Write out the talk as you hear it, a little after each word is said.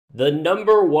The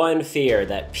number one fear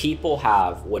that people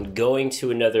have when going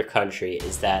to another country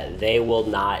is that they will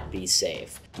not be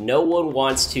safe. No one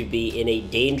wants to be in a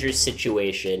dangerous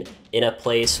situation in a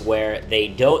place where they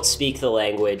don't speak the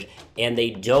language and they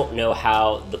don't know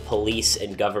how the police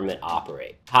and government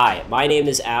operate. Hi, my name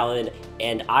is Alan,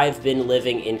 and I've been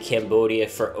living in Cambodia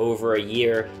for over a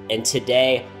year, and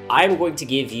today I'm going to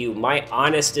give you my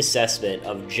honest assessment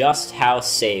of just how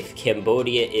safe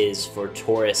Cambodia is for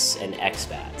tourists and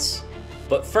expats.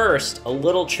 But first, a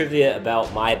little trivia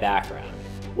about my background.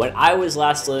 When I was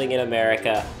last living in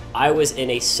America, I was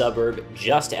in a suburb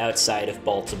just outside of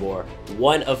Baltimore,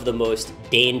 one of the most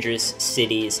dangerous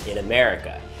cities in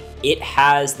America. It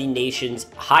has the nation's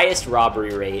highest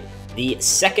robbery rate, the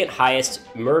second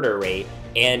highest murder rate,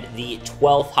 and the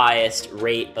 12th highest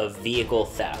rate of vehicle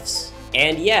thefts.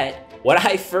 And yet, when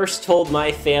I first told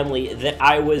my family that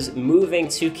I was moving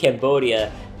to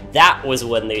Cambodia, that was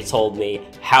when they told me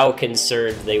how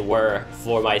concerned they were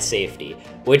for my safety,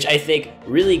 which I think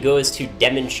really goes to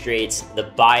demonstrates the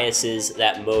biases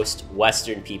that most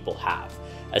Western people have.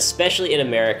 Especially in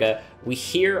America, we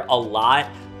hear a lot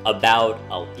about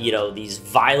these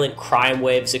violent crime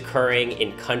waves occurring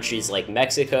in countries like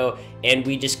Mexico, and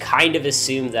we just kind of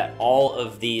assume that all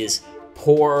of these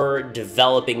poor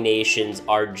developing nations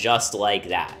are just like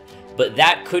that. But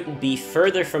that couldn't be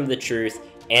further from the truth,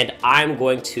 and I'm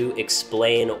going to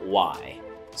explain why.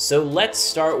 So let's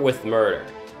start with murder.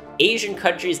 Asian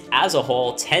countries as a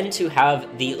whole tend to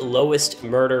have the lowest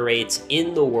murder rates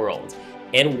in the world,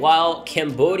 and while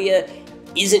Cambodia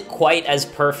isn't quite as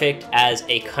perfect as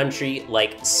a country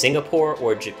like Singapore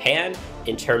or Japan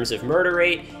in terms of murder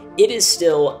rate, it is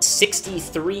still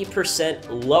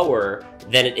 63% lower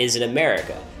than it is in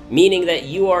America, meaning that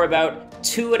you are about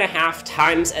 2.5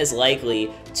 times as likely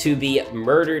to be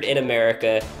murdered in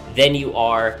America than you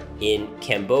are in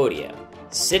Cambodia.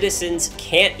 Citizens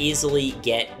can't easily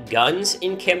get guns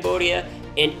in Cambodia,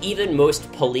 and even most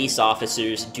police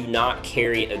officers do not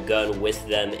carry a gun with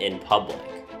them in public.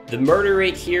 The murder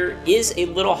rate here is a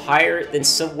little higher than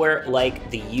somewhere like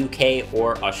the UK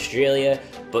or Australia,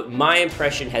 but my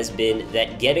impression has been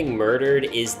that getting murdered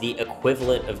is the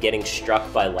equivalent of getting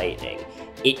struck by lightning.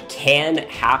 It can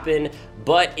happen,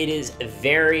 but it is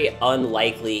very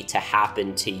unlikely to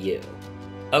happen to you.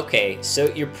 Okay, so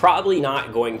you're probably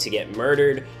not going to get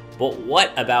murdered, but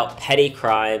what about petty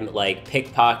crime like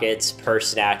pickpockets, purse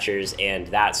snatchers, and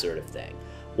that sort of thing?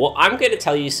 Well, I'm going to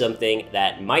tell you something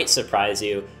that might surprise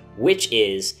you, which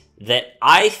is that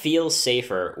I feel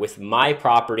safer with my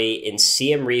property in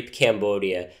Siem Reap,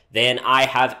 Cambodia than I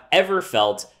have ever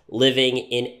felt living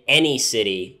in any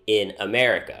city in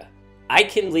America. I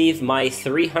can leave my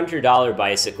 $300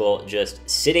 bicycle just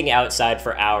sitting outside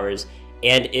for hours,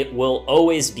 and it will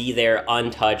always be there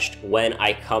untouched when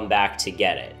I come back to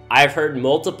get it. I've heard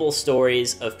multiple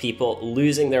stories of people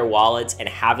losing their wallets and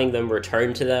having them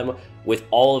returned to them with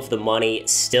all of the money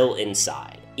still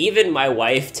inside. Even my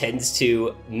wife tends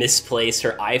to misplace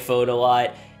her iPhone a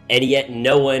lot, and yet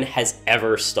no one has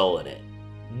ever stolen it.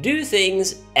 Do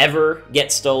things ever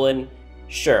get stolen?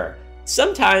 Sure.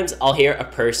 Sometimes I'll hear a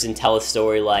person tell a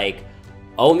story like,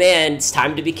 "Oh man, it's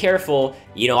time to be careful.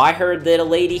 I heard that a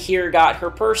lady here got her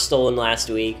purse stolen last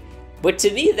week." But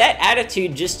to me, that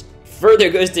attitude just further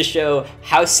goes to show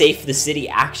how safe the city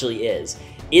actually is,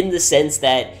 in the sense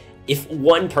that if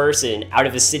one person out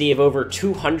of a city of over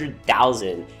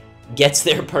 200,000 gets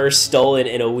their purse stolen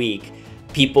in a week,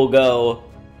 people go,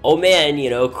 "Oh man,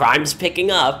 crime's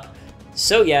picking up."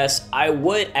 So yes, I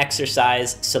would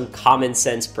exercise some common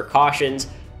sense precautions.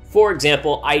 For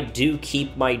example, I do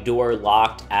keep my door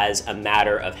locked as a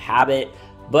matter of habit,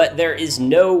 but there is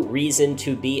no reason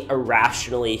to be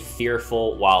irrationally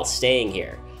fearful while staying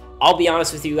here. I'll be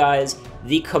honest with you guys,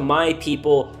 the Khmer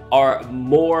people are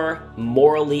more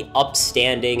morally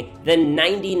upstanding than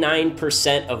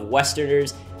 99% of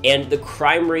Westerners, and the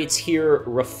crime rates here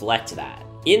reflect that.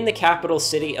 In the capital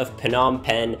city of Phnom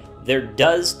Penh, there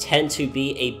does tend to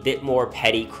be a bit more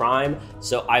petty crime,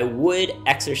 so I would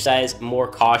exercise more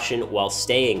caution while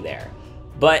staying there.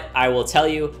 But I will tell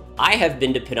you, I have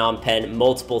been to Phnom Penh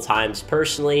multiple times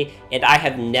personally, and I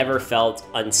have never felt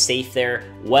unsafe there,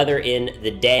 whether in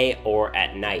the day or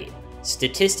at night.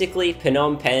 Statistically,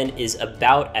 Phnom Penh is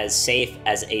about as safe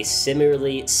as a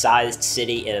similarly sized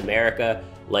city in America,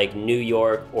 like New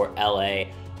York or LA.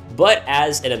 But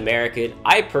as an American,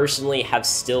 I personally have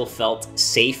still felt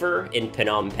safer in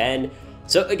Phnom Penh.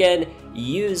 So again,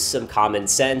 use some common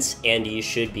sense and you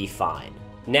should be fine.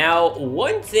 Now,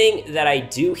 one thing that I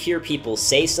do hear people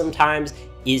say sometimes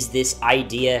is this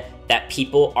idea that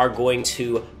people are going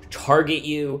to target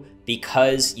you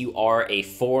because you are a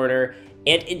foreigner.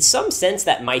 And in some sense,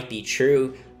 that might be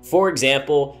true. For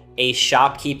example, a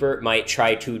shopkeeper might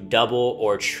try to double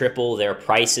or triple their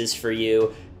prices for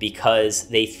you because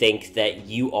they think that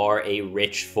you are a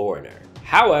rich foreigner.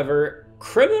 However,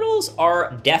 criminals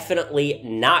are definitely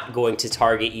not going to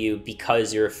target you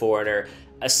because you're a foreigner,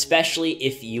 especially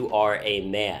if you are a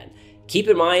man. Keep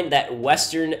in mind that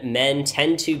Western men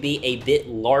tend to be a bit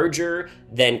larger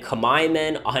than Khmer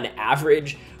men on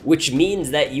average, which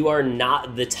means that you are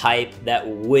not the type that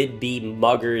would-be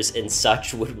muggers and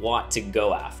such would want to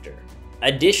go after.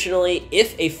 Additionally,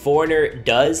 if a foreigner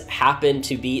does happen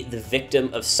to be the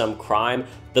victim of some crime,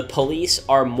 the police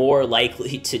are more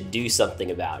likely to do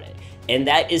something about it. And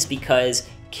that is because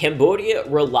Cambodia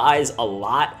relies a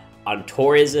lot on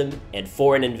tourism and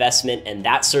foreign investment and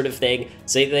that sort of thing,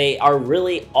 so they are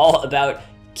really all about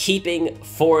keeping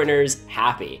foreigners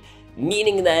happy,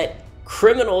 meaning that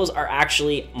criminals are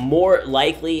actually more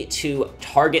likely to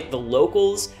target the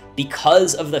locals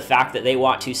because of the fact that they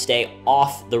want to stay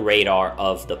off the radar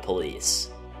of the police.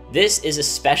 This is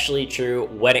especially true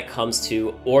when it comes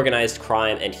to organized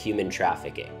crime and human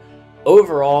trafficking.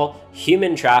 Overall,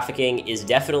 human trafficking is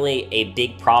definitely a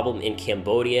big problem in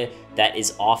Cambodia that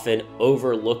is often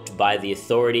overlooked by the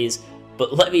authorities,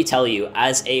 but let me tell you,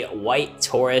 as a white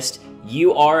tourist,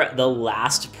 you are the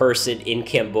last person in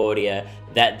Cambodia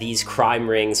that these crime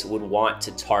rings would want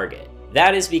to target.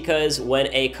 That is because when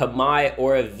a Khmer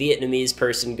or a Vietnamese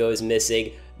person goes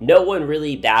missing, no one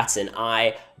really bats an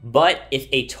eye, but if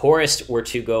a tourist were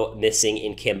to go missing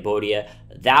in Cambodia,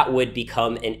 that would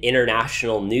become an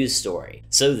international news story.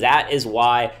 So that is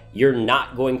why you're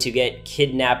not going to get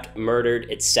kidnapped, murdered,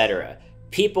 etc.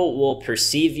 People will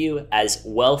perceive you as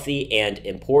wealthy and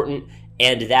important,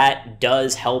 and that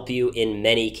does help you in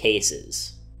many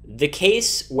cases. The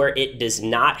case where it does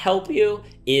not help you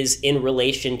is in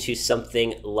relation to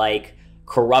something like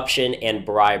corruption and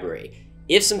bribery.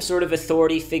 If some sort of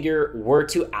authority figure were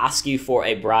to ask you for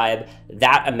a bribe,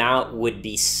 that amount would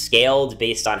be scaled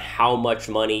based on how much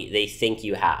money they think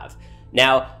you have.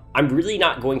 Now, I'm really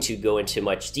not going to go into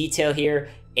much detail here,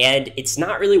 and it's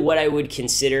not really what I would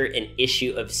consider an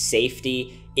issue of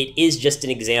safety. It is just an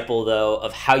example, though,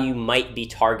 of how you might be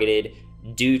targeted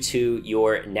due to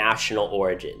your national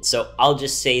origin. So I'll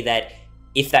just say that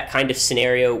if that kind of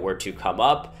scenario were to come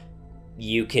up,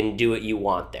 you can do what you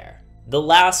want there. The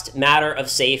last matter of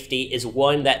safety is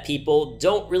one that people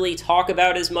don't really talk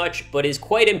about as much, but is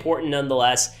quite important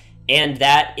nonetheless, and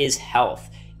that is health.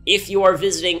 If you are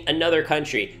visiting another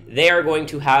country, they are going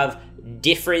to have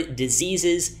different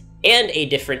diseases and a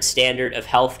different standard of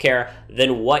healthcare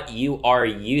than what you are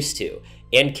used to.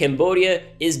 And Cambodia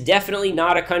is definitely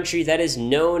not a country that is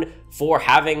known for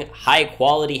having high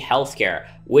quality healthcare,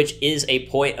 which is a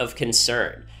point of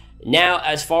concern. Now,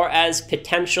 as far as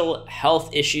potential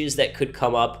health issues that could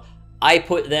come up, I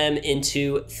put them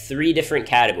into 3 different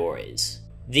categories.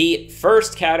 The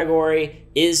first category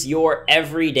is your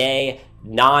everyday,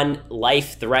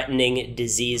 non-life-threatening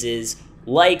diseases,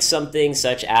 like something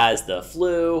such as the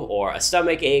flu, or a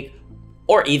stomach ache,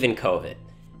 or even COVID.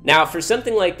 Now, for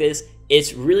something like this,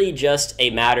 it's really just a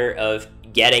matter of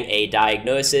getting a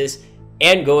diagnosis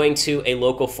and going to a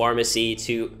local pharmacy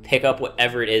to pick up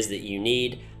whatever it is that you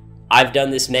need. I've done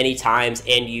this many times,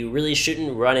 and you really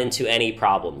shouldn't run into any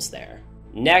problems there.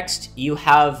 Next, you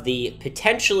have the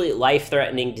potentially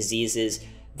life-threatening diseases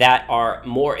that are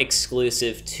more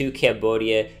exclusive to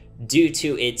Cambodia due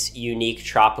to its unique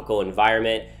tropical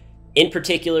environment. In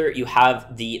particular, you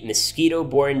have the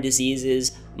mosquito-borne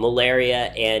diseases,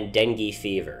 malaria, and dengue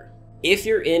fever. If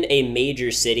you're in a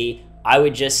major city, I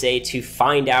would just say to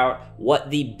find out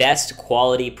what the best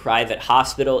quality private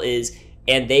hospital is,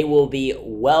 and they will be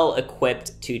well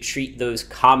equipped to treat those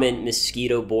common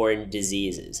mosquito-borne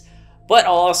diseases. But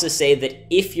I'll also say that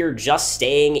if you're just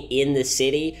staying in the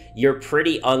city, you're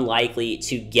pretty unlikely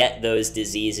to get those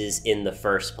diseases in the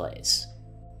first place.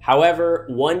 However,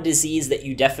 one disease that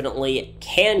you definitely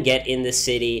can get in the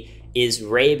city is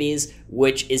rabies,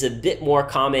 which is a bit more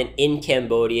common in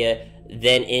Cambodia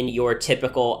than in your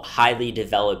typical highly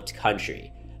developed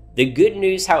country. The good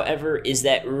news, however, is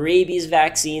that rabies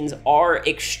vaccines are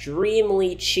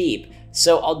extremely cheap,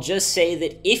 so I'll just say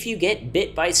that if you get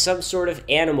bit by some sort of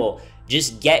animal,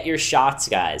 just get your shots,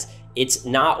 guys. It's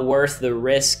not worth the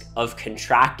risk of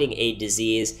contracting a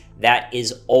disease that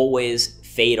is always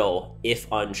fatal if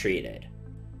untreated.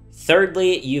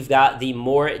 Thirdly, you've got the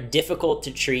more difficult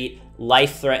to treat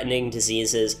life-threatening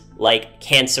diseases like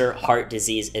cancer, heart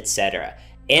disease, etc.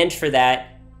 And for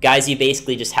that, guys, you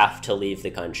basically just have to leave the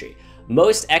country.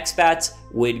 Most expats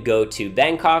would go to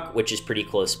Bangkok, which is pretty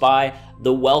close by.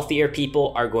 The wealthier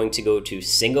people are going to go to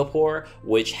Singapore,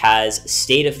 which has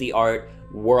state-of-the-art,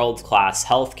 world-class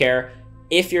healthcare.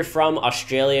 If you're from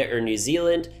Australia or New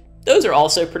Zealand, those are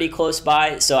also pretty close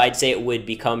by, so I'd say it would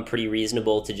become pretty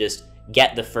reasonable to just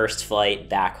get the first flight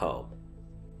back home.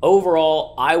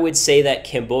 Overall, I would say that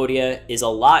Cambodia is a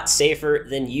lot safer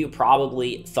than you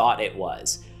probably thought it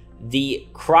was. The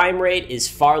crime rate is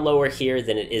far lower here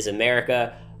than it is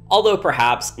America, although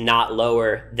perhaps not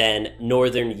lower than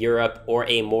Northern Europe or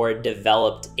a more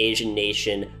developed Asian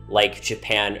nation like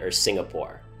Japan or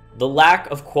Singapore. The lack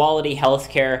of quality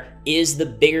healthcare is the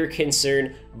bigger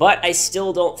concern, but I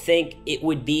still don't think it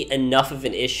would be enough of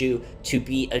an issue to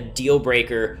be a deal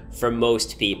breaker for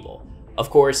most people. Of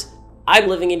course, I'm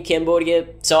living in Cambodia,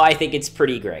 so I think it's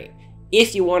pretty great.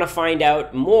 If you want to find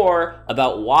out more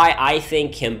about why I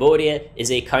think Cambodia is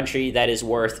a country that is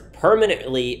worth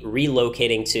permanently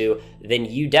relocating to, then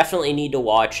you definitely need to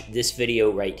watch this video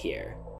right here.